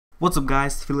What's up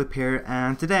guys, Philip here,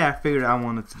 and today I figured I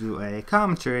wanted to do a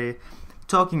commentary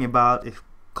talking about if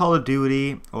Call of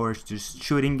Duty or just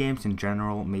shooting games in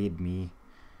general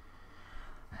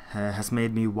has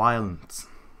made me violent.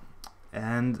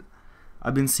 And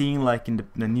I've been seeing like in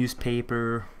the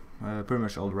newspaper pretty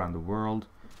much all around the world,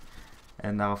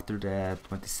 and after the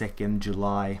 22nd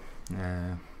July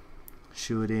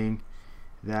shooting,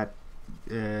 that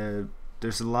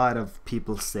there's a lot of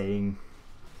people saying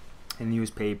in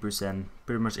newspapers and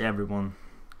pretty much everyone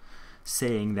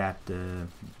saying that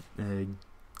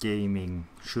gaming,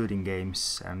 shooting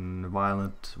games and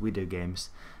violent video games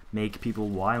make people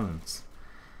violent.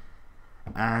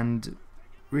 And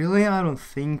really I don't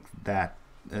think that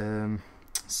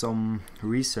some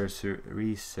researchers,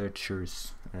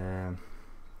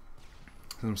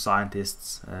 some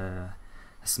scientists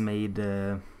has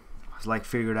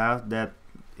figured out that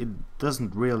it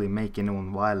doesn't really make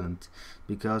anyone violent,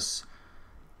 because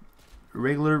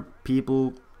regular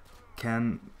people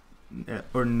can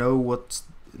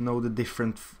know the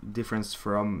difference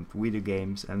from video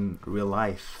games and real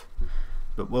life,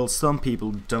 but some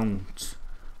people don't,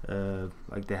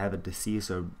 like they have a disease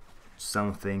or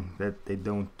something that they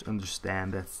don't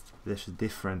understand that there's a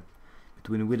difference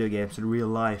between video games and real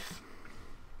life.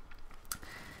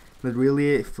 But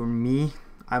really, for me,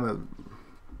 I'm a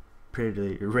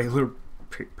pretty regular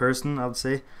person, I would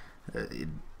say.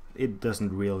 It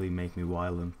doesn't really make me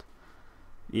violent,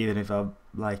 even if I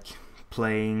like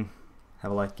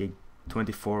have like a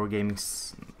 24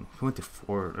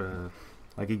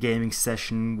 like a gaming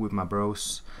session with my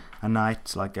bros a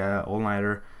night, like a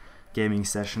all-nighter gaming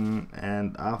session,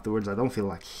 and afterwards I don't feel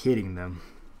like hitting them.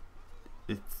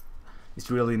 It's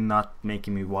really not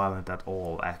making me violent at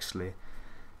all, actually.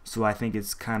 So I think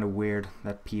it's kind of weird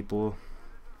that people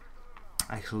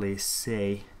actually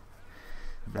say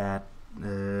that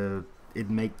it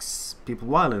makes people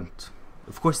violent.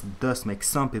 Of course it does make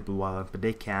some people violent, but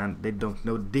they don't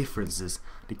know the differences.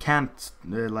 They can't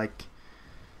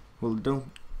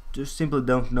simply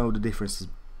don't know the differences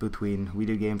between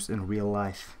video games and real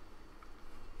life.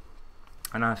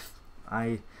 And I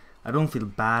don't feel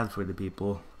bad for the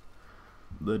people,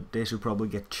 but they should probably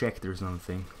get checked or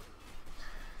something.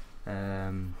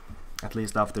 At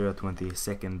least after the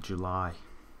 22nd July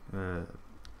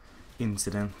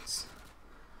incidents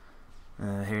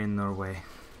here in Norway,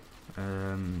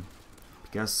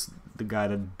 because the guy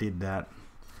that did that,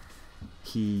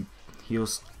 he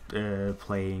was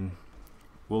playing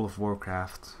World of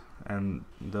Warcraft and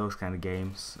those kind of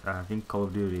games. I think Call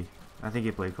of Duty. I think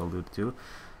he played Call of Duty too,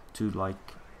 to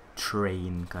like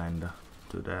train kinda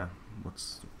to the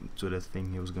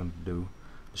thing he was going to do,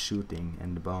 the shooting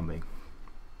and the bombing.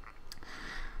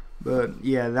 But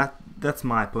yeah, that's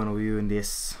my point of view in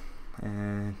this,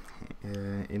 in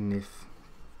if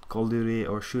Call of Duty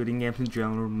or shooting games in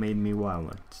general made me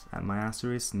violent. And my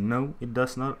answer is no, it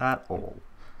does not at all.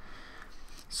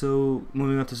 So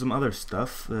moving on to some other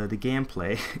stuff, the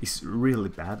gameplay is really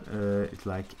bad. It's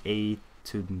like 8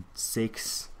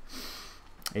 kills,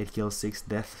 6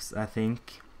 deaths, I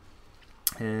think.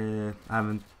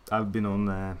 I've been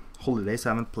on holidays. I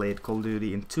haven't played Call of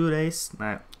Duty in 2 days.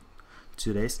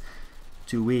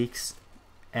 2 weeks,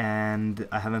 and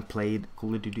I haven't played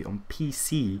Call of Duty on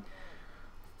PC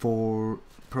for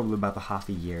probably about a half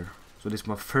a year. So this is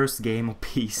my first game on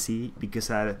PC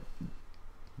because I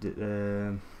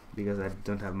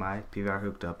don't have my PVR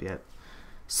hooked up yet.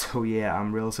 So yeah,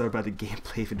 I'm real sorry about the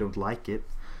gameplay if you don't like it,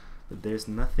 but there's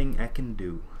nothing I can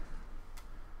do.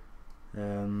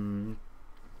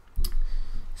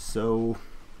 So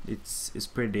it's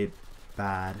pretty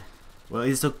bad. Well,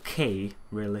 it's okay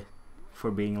really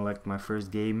for being like my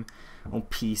first game on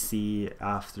PC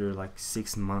after like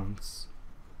 6 months.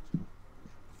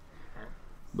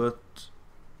 But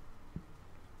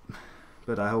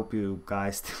I hope you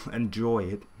guys still enjoy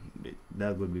it.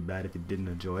 That would be bad if you didn't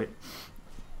enjoy it.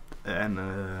 And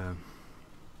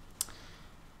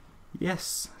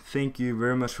yes, thank you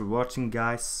very much for watching,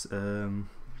 guys.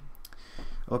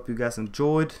 Hope you guys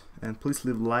enjoyed, and please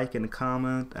leave a like and a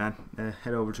comment, and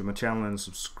head over to my channel and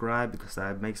subscribe, because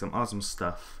I make some awesome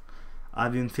stuff.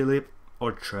 I've been Philip,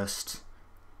 or Trust.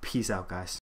 Peace out, guys.